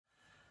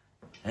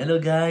Hello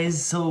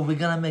guys, so we're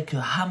gonna make a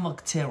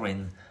hammock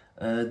terrine.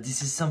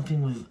 This is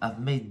something I've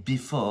made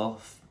before,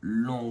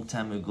 long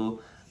time ago,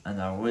 and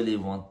I really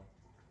want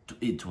to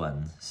eat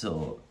one.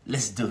 So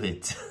let's do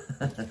it.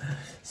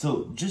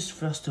 So just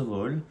first of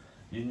all,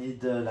 you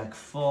need like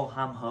 4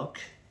 ham hock.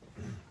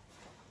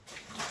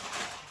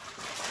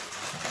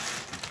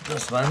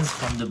 Those ones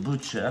from the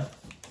butcher.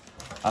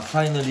 I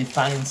finally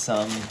find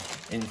some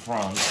in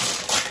France.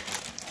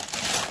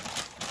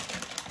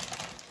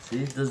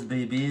 See those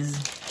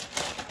babies?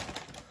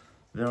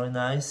 Very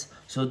nice.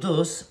 So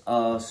those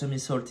are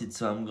semi-salted,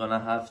 so I'm gonna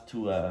have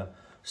to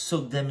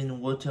soak them in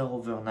water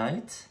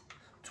overnight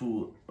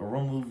to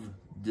remove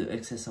the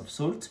excess of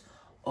salt,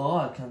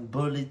 or I can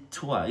boil it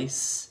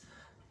twice,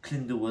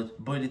 clean the water,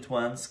 boil it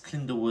once,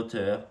 clean the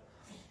water,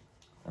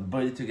 and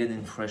boil it again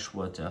in fresh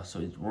water,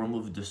 so it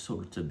removes the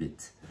salt a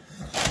bit.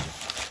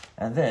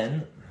 And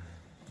then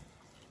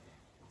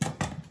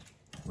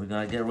we're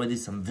gonna get ready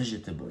some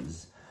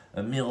vegetables,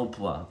 a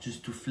mirepoix,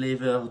 just to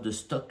flavor the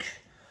stock.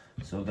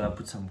 So we're gonna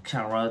put some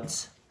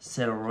carrots,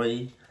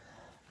 celery,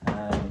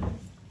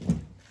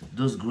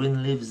 those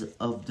green leaves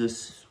of the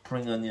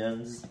spring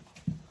onions,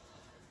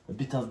 a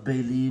bit of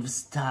bay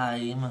leaves,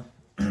 thyme,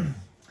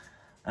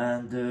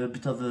 and a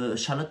bit of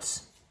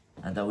shallots,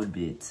 and that will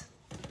be it.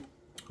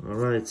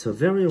 Alright, so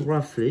very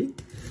roughly,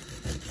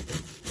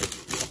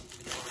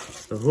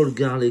 a whole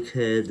garlic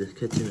head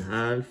cut in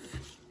half,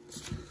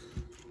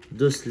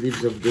 those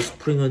leaves of the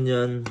spring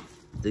onion,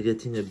 they're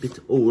getting a bit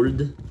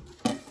old.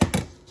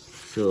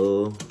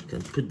 So you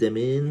can put them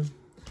in.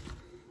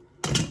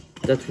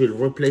 That will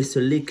replace a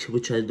leek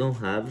which I don't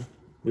have.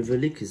 With a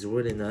leek is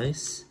really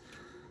nice.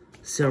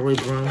 Celery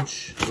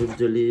branch with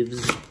the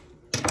leaves.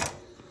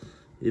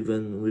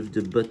 Even with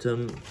the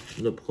bottom,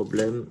 no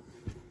problem.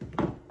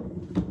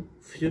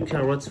 Few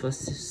carrots for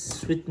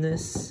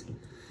sweetness.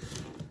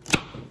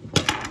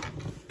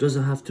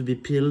 Doesn't have to be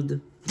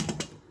peeled.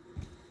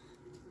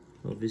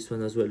 Oh, this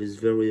one as well is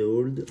very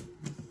old.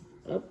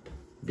 Up,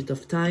 bit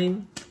of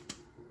thyme.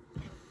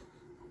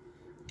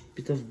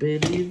 Bit of bay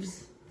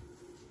leaves,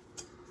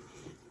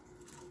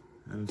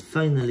 and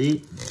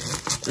finally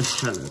a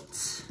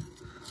shallot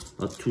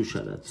or 2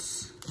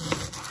 shallots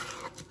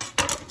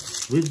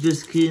with the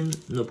skin,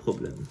 no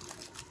problem.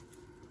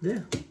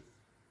 There,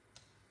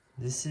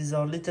 this is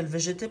our little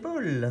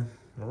vegetable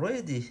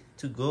ready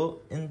to go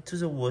into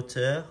the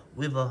water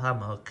with our ham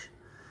hock.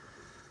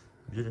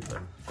 Beautiful.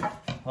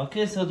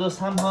 Okay, so those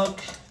ham hock,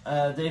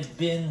 they've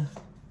been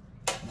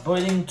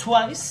boiling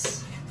twice.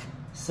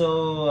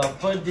 So I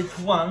boiled it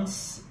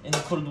once in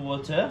cold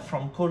water,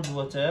 from cold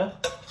water,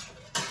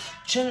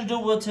 change the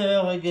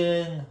water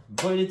again,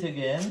 boil it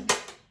again,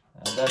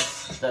 and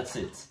that's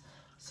it.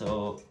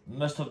 So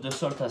most of the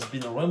salt has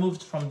been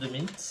removed from the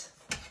meat.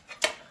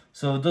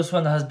 So this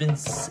one has been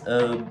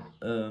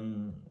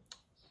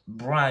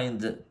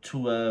brined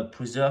to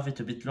preserve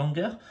it a bit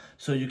longer.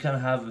 So you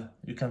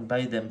can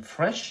buy them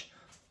fresh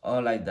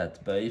or like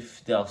that. But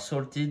if they are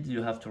salted,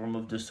 you have to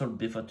remove the salt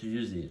before to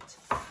use it.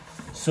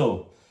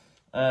 So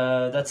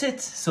that's it.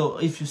 So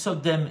if you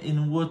soak them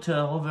in water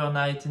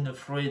overnight in the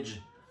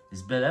fridge,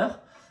 it's better,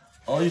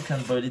 or you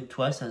can boil it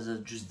twice as I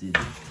just did.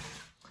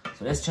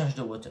 So let's change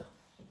the water.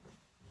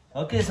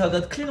 Okay, so I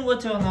got clean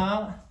water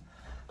now.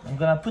 I'm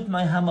gonna put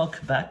my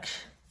hammock back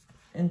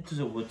into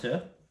the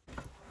water.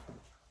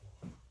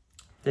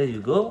 There you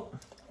go.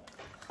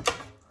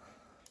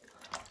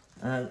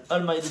 And all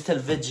my little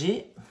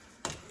veggie,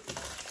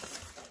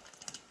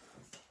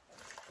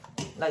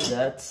 like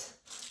that.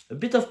 A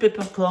bit of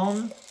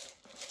peppercorn.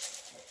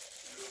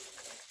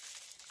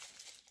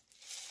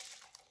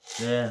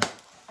 Yeah.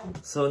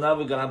 So now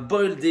we're gonna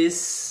boil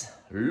this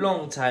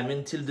long time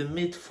until the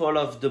meat fall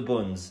off the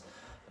bones.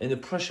 In a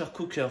pressure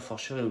cooker for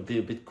sure it will be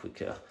a bit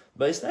quicker.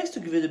 But it's nice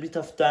to give it a bit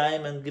of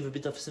time and give a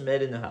bit of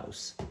smell in the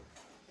house.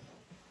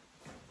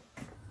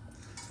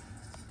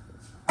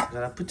 I'm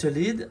gonna put a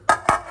lid.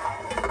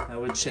 I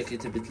will check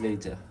it a bit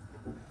later.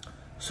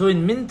 So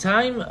in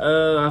meantime,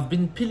 I've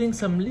been peeling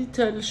some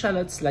little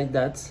shallots like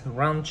that,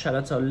 round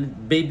shallots or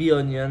baby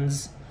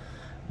onions.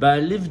 But I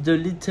leave the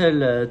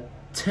little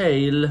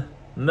tail,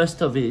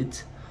 most of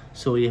it,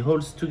 so it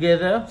holds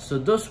together. So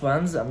those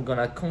ones, I'm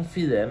gonna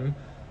confit them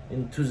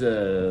into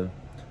the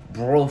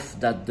broth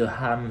that the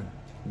ham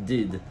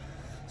did.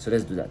 So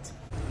let's do that.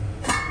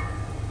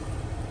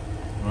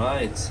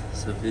 Right,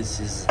 so this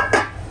is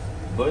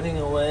boiling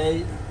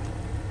away.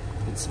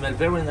 It smells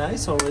very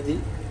nice already.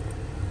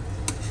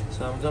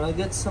 So I'm gonna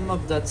get some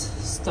of that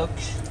stock,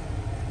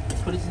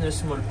 put it in a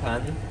small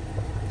pan.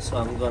 So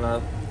I'm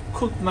gonna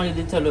cook my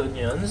little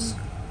onions.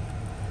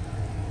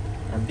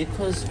 And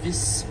because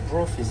this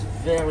broth is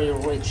very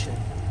rich in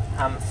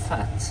ham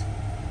fat,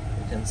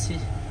 you can see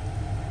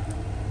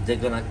they're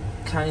gonna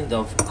kind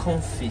of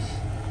comfy,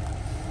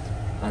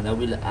 and I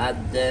will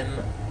add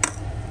them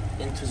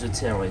into the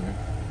terrine.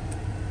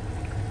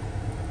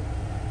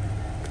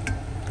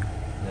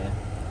 There,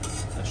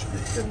 that should be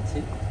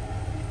plenty.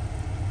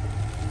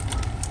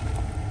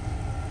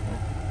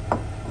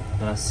 I'm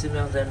gonna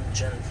simmer them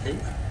gently.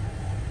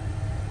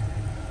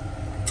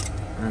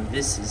 And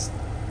this is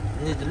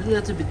need a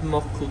little bit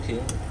more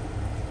cooking.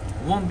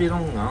 Won't be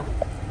long now.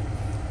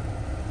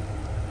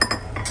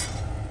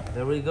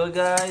 There we go,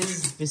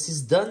 guys. This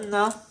is done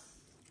now.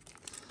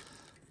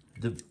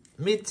 The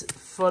meat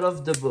full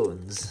of the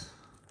bones,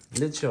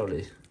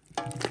 literally.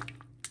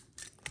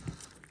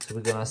 So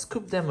we're gonna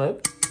scoop them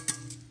up.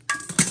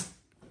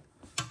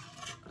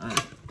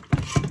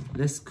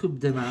 Let's scoop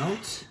them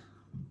out.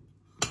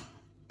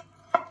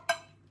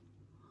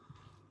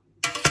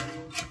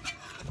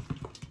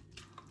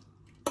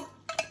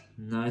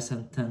 Nice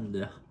and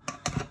tender.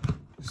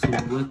 So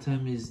what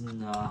time is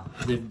now?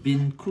 They've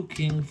been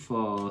cooking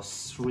for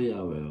 3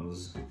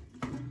 hours.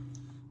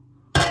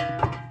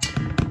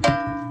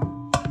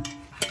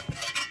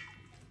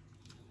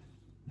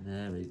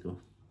 There we go.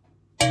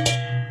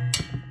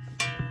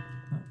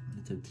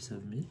 Little piece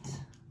of meat.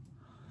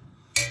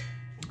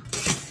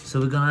 So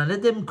we're gonna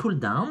let them cool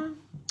down,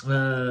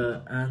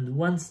 and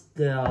once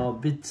they are a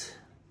bit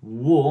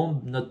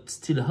warm, not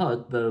still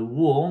hot, but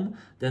warm,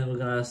 then we're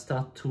gonna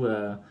start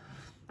to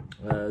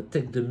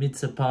take the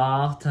meats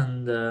apart,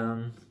 and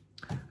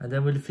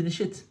then we'll finish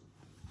it.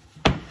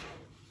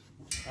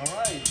 All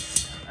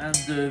right, and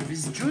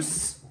this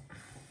juice,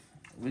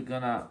 we're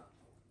gonna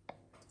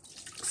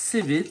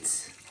sieve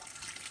it,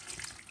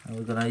 and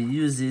we're gonna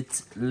use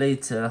it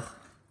later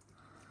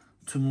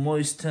to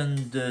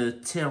moisten the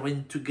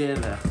terrine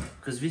together,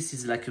 because this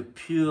is like a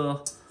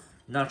pure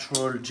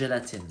natural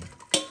gelatin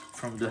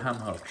from the ham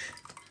hock.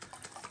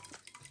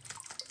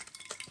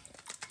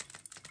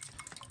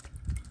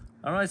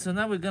 All right, so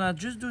now we're gonna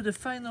just do the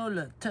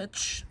final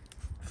touch,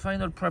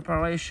 final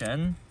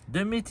preparation.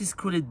 The meat is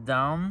cooled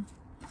down.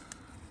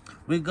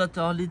 We got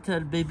our little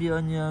baby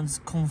onions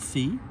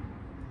confit,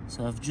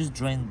 so I've just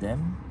drained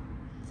them,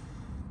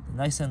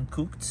 nice and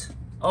cooked.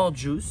 Our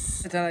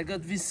juice, and I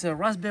got this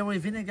raspberry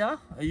vinegar.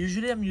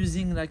 Usually I'm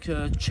using like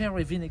a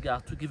cherry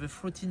vinegar to give a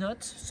fruity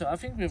note, so I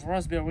think with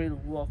raspberry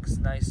it works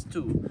nice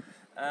too.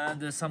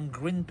 And some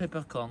green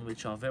peppercorn,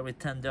 which are very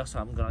tender, so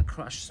I'm gonna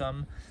crush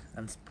some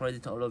and spread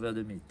it all over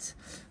the meat.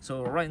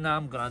 So right now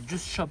I'm gonna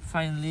just chop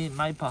finely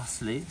my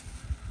parsley.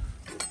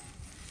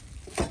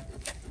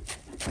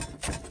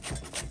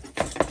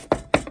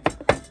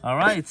 All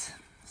right,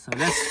 so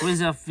let's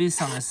reserve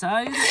this on the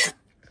side.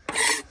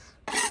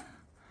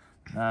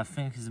 Now I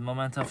think it's a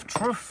moment of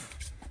truth.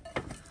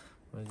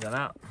 We're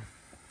gonna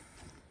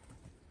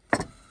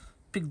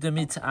pick the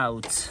meat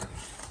out.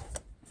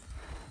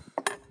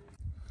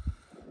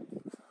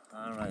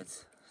 All right,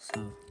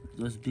 so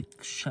those big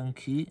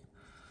chunky.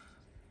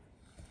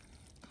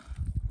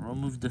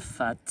 Remove the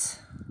fat.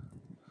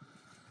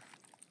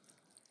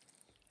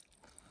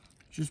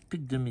 Just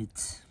pick the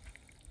meat.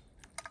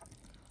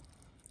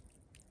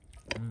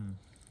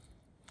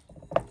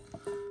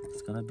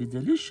 It's gonna be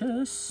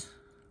delicious.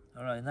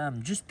 All right, now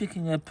I'm just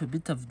picking up a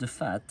bit of the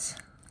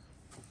fat.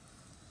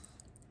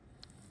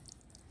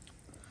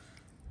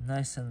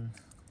 Nice, and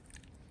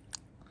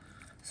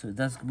so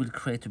that will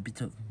create a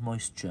bit of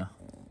moisture.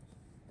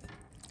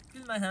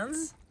 Clean my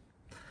hands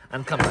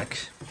and come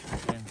back.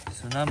 Okay,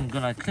 so now I'm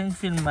gonna clean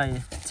fill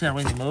my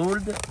terrine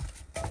mold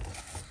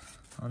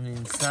on the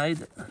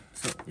inside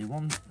so it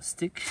won't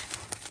stick.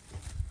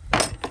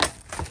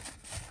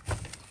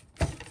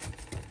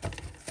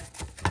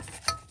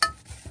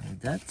 Like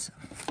that.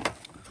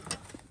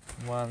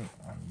 One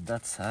on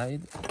that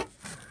side.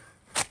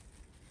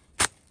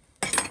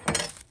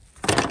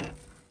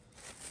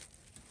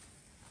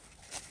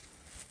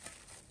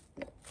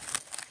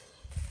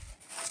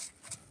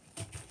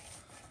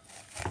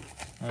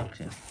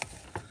 Okay,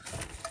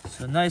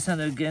 so nice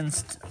and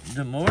against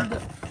the mold.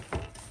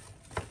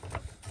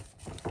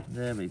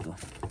 There we go.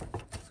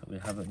 So we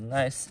have a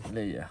nice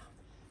layer.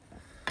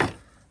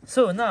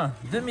 So now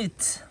the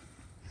meat.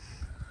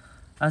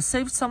 I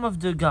saved some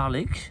of the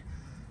garlic.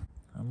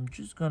 I'm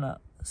just gonna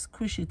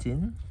squish it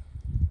in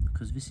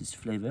because this is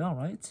flavor,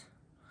 right?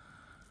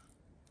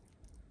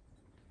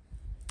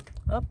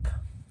 Up.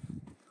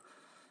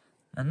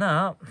 And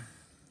now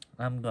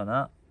I'm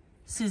gonna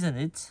season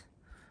it.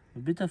 A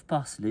bit of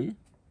parsley,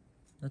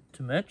 not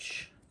too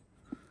much.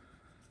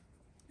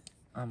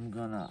 I'm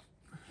gonna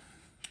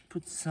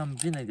put some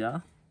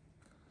vinegar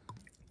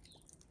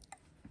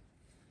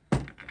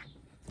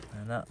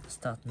and now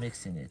start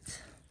mixing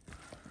it.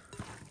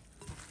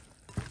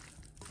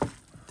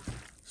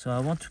 So I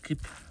want to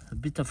keep a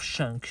bit of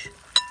chunk,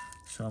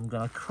 so I'm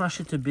gonna crush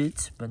it a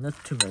bit, but not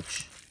too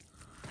much.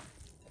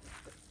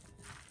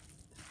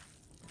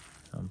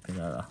 Something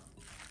like that.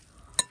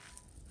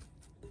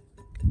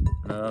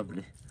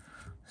 Lovely.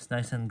 It's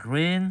nice and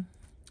green.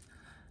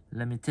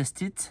 Let me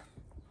test it.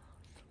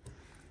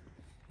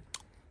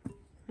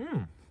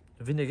 The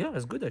vinegar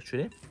is good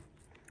actually.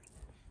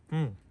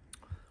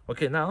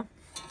 Okay, now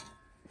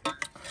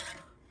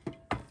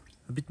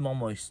a bit more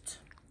moist.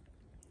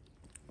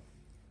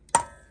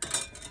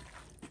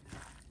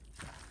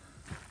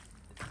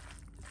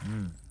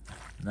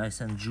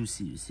 Nice and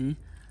juicy, you see?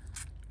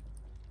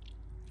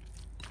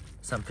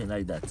 Something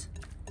like that.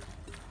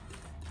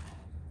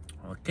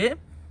 Okay.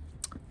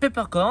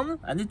 Peppercorn.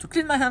 I need to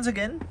clean my hands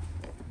again.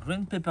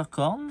 green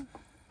peppercorn.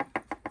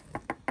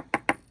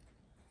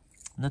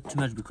 Not too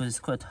much because it's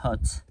quite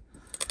hot.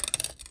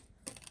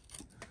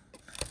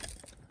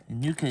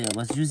 In UK I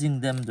was using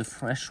them, the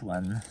fresh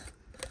one.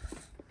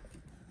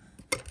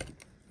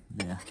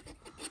 There.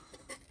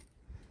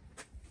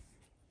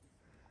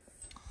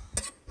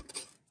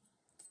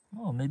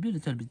 Oh, maybe a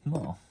little bit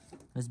more.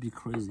 Let's be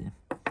crazy.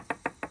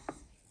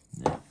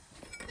 There.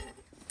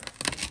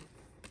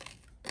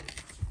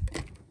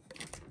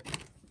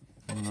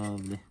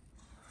 Lovely.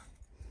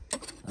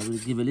 I will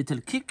give a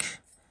little kick.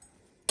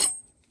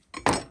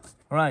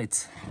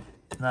 Right.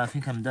 Now I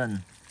think I'm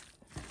done.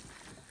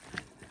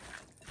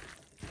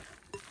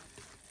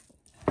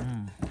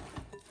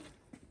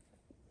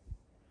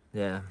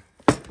 Yeah.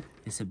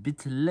 It's a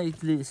bit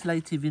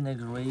slightly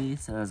vinegary,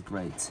 so that's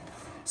great.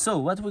 So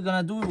what we're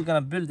gonna do, we're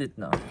gonna build it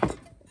now.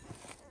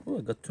 Oh,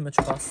 I got too much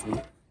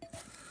parsley.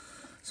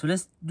 So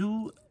let's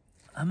do,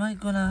 am I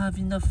gonna have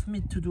enough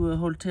meat to do a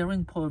whole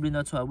terrine? Probably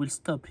not, so I will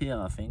stop here,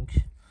 I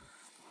think.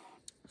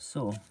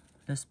 So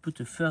let's put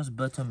the first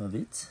bottom of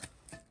it.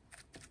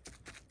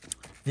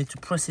 Need to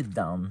press it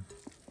down.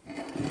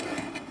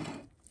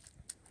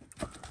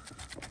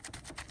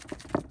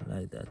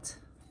 Like that.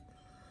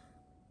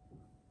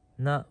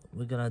 Now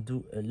we're gonna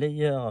do a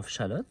layer of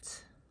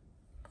shallot,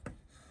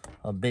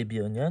 or baby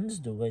onions,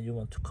 the way you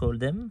want to call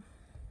them.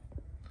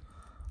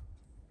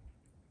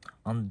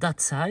 On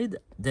that side,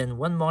 then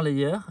one more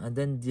layer, and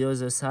then the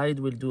other side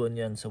will do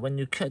onion. So when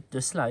you cut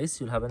the slice,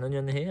 you'll have an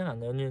onion here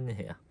and an onion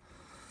here.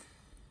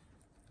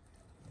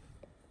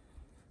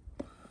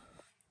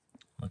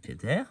 Okay,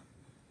 there.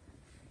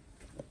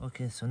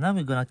 Okay, so now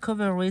we're gonna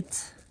cover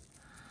it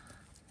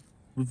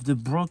with the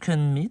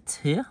broken meat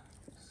here,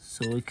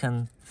 so we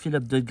can fill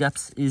up the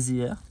gaps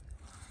easier.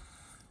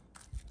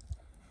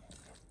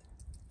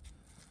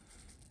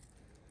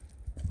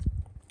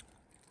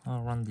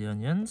 Around the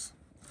onions,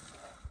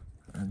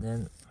 and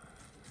then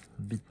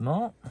a bit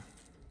more.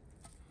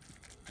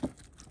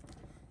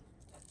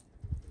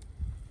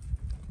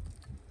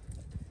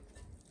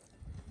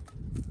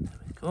 There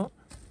we go.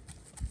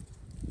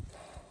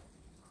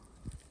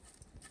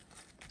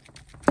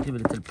 Give a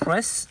little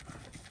press.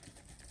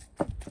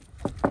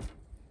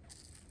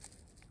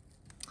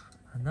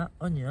 And now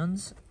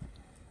onions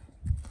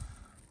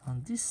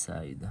on this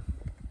side.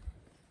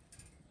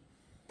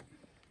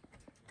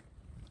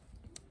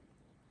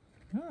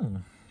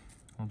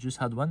 I just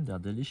had one, they're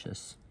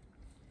delicious.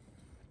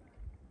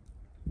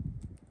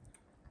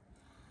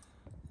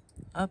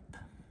 Up.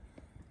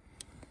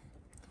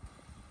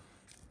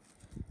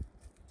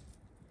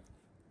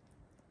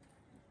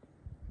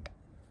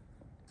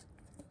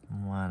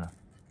 Voilà.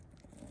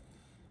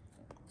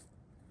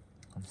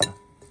 Comme ça.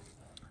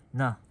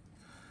 Now,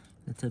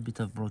 little bit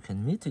of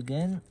broken meat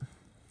again.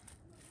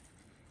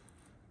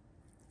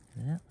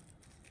 Yeah.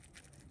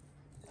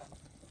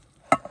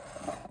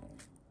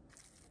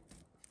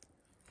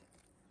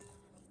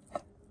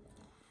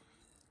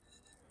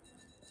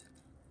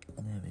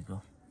 There we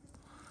go.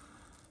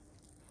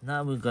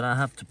 Now we're gonna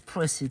have to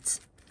press it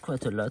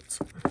quite a lot.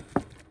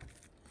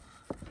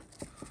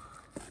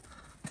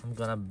 I'm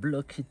gonna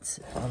block it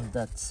on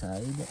that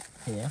side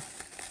here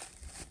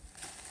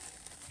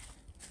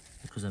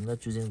because I'm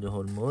not using the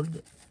whole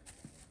mold.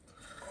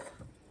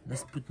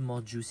 Let's put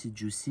more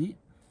juicy.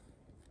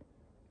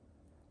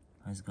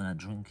 It's gonna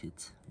drink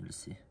it, you'll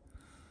see.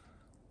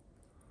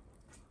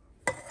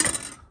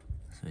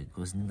 So it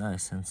goes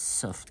nice and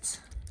soft.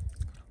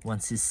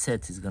 Once it's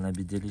set, it's gonna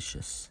be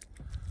delicious.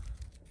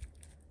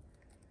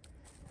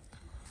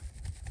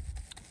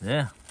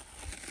 There.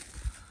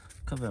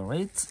 Cover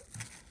it.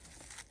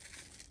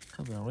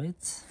 Cover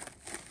it.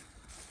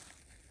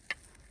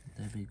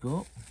 There we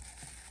go.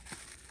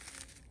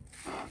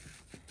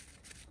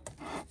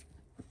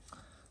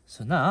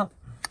 So now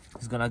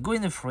it's gonna go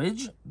in the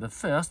fridge, but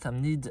first I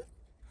need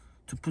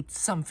to put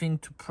something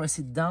to press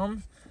it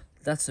down.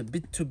 That's a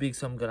bit too big,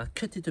 so I'm gonna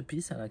cut it a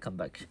piece and I'll come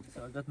back.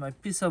 So I got my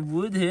piece of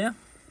wood here.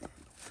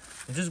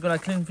 I'm just gonna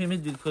clean film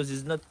it because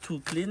it's not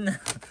too clean.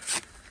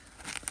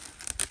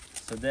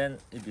 So then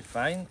it'll be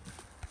fine.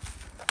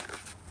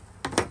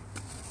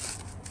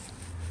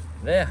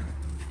 There.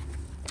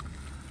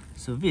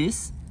 So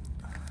this,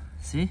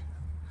 see,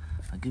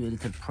 I'll give it a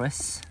little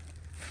press.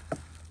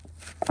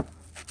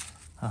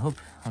 I hope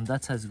on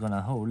that side it's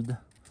gonna hold.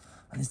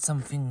 I need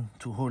something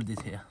to hold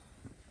it here.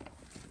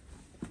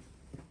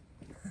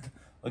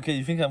 Okay,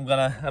 you think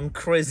I'm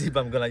crazy, but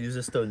I'm gonna use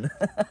a stone.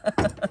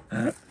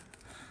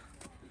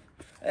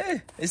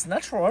 Hey, it's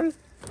natural.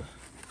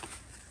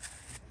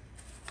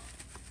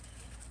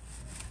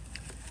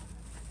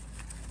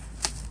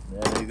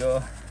 There we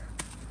go.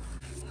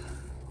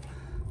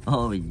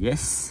 Oh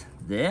yes,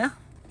 there.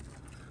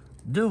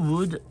 The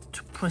wood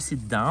to press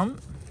it down.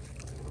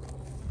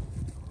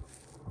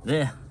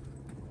 There.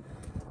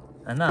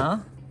 And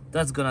now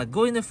that's gonna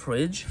go in the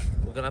fridge.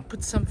 We're gonna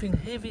put something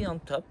heavy on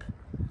top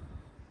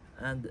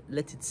and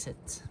let it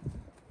set.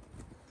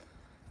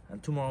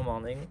 And tomorrow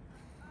morning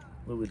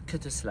we will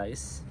cut a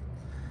slice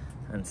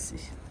and see.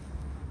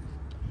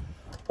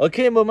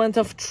 Okay, moment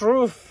of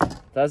truth.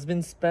 It has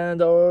been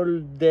spent all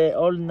day,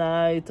 all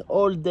night,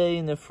 all day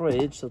in the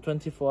fridge, so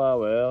 24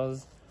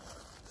 hours.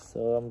 So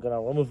I'm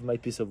gonna remove my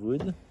piece of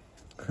wood,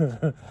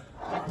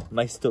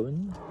 my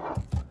stone,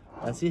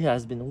 and see it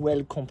has been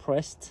well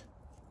compressed.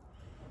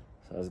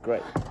 So that's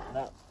great.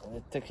 Now I'm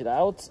gonna take it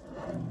out.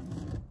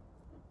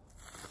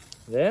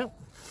 There.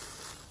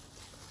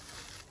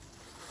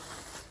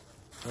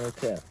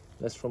 Okay,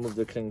 let's remove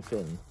the cling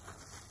film.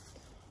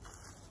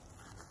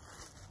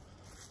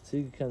 So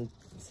you can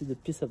see the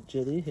piece of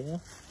jelly here.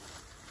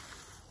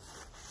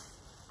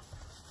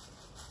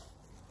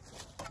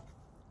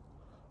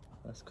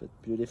 That's good,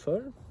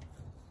 beautiful.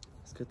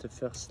 Let's get the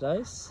first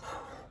slice.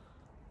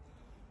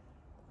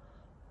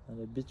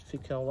 And a bit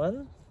thicker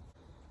one.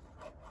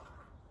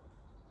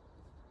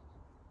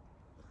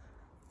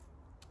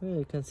 Yeah,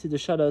 you can see the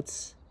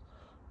shallots.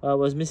 I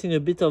was missing a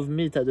bit of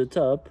meat at the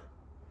top,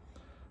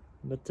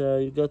 but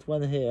you got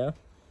one here.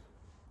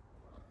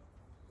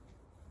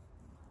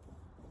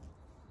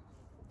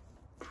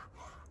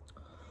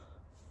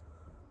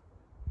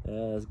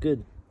 Yeah, that's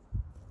good.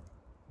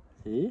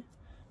 See? You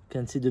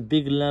can see the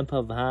big lump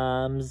of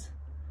hams,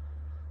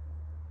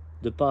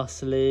 the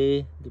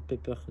parsley, the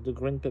pepper, the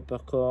green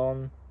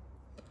peppercorn.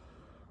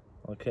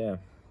 Okay,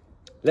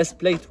 let's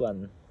plate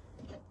one.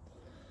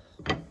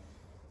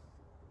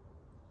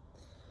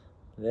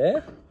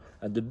 There.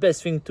 And the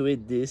best thing to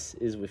eat this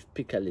is with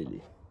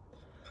piccalilli.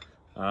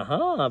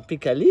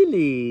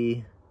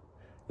 Piccalilli.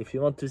 If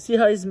you want to see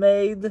how it's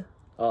made,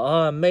 or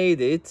how I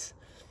made it,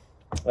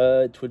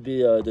 it will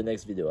be the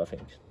next video, I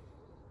think.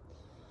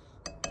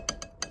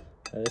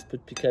 Let's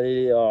put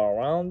piccalilli all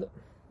around.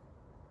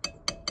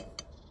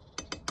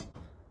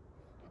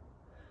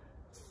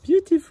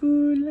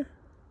 Beautiful.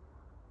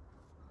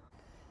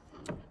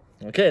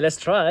 Okay, let's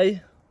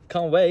try.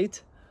 Can't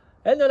wait.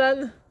 Hey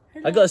Nolan,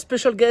 hello. I got a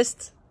special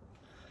guest.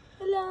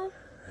 Hello.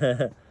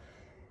 You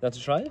want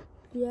to try?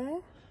 Yeah.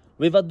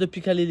 Without the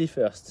piccalilli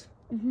first.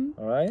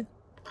 All right.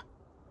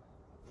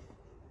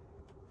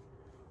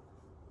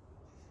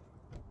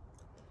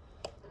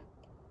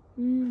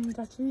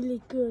 That's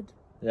really good.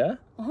 Yeah?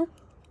 Oh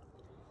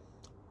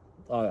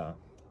yeah.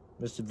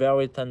 It's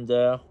very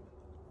tender.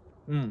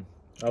 And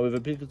with a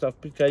bit of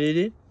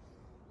piccalilli.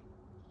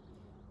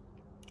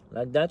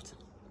 Like that.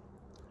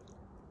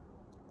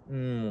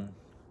 Want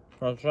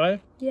to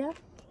try? Yeah.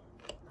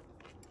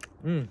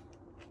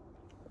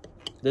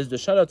 There's the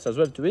shallots as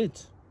well to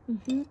eat.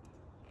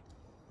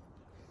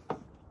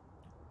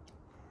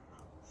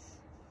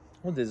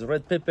 Oh, there's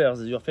red peppers,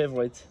 is your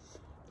favorite.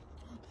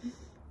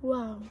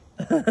 Wow.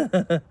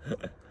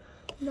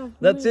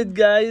 That's it,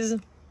 guys.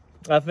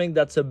 I think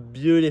that's a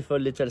beautiful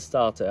little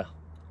starter.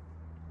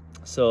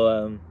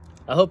 So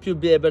I hope you'll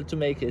be able to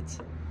make it.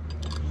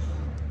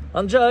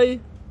 Enjoy.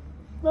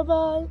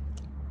 Bye-bye.